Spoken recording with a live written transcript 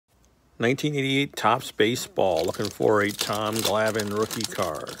1988 Topps Baseball. Looking for a Tom Glavine rookie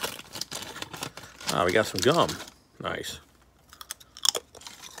card. Ah, we got some gum. Nice.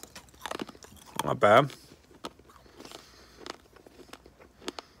 Not bad.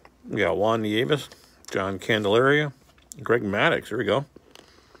 We got Juan Nieves, John Candelaria, Greg Maddux. Here we go.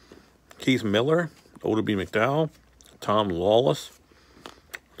 Keith Miller, Oda B. McDowell, Tom Lawless,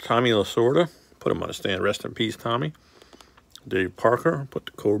 Tommy Lasorda. Put him on a stand. Rest in peace, Tommy. Dave Parker. Put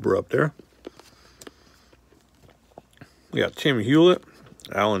the Cobra up there. We got Tim Hewlett,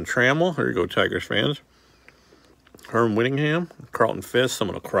 Alan Trammell. Here you go, Tigers fans. Herm Whittingham, Carlton Fisk.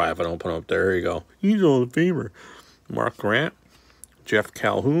 Someone will cry if I don't put him up there. Here you go. He's all the famer. Mark Grant, Jeff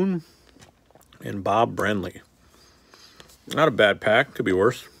Calhoun, and Bob Brenly. Not a bad pack. Could be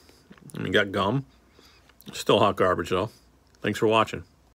worse. I mean, got gum. Still hot garbage, though. Thanks for watching.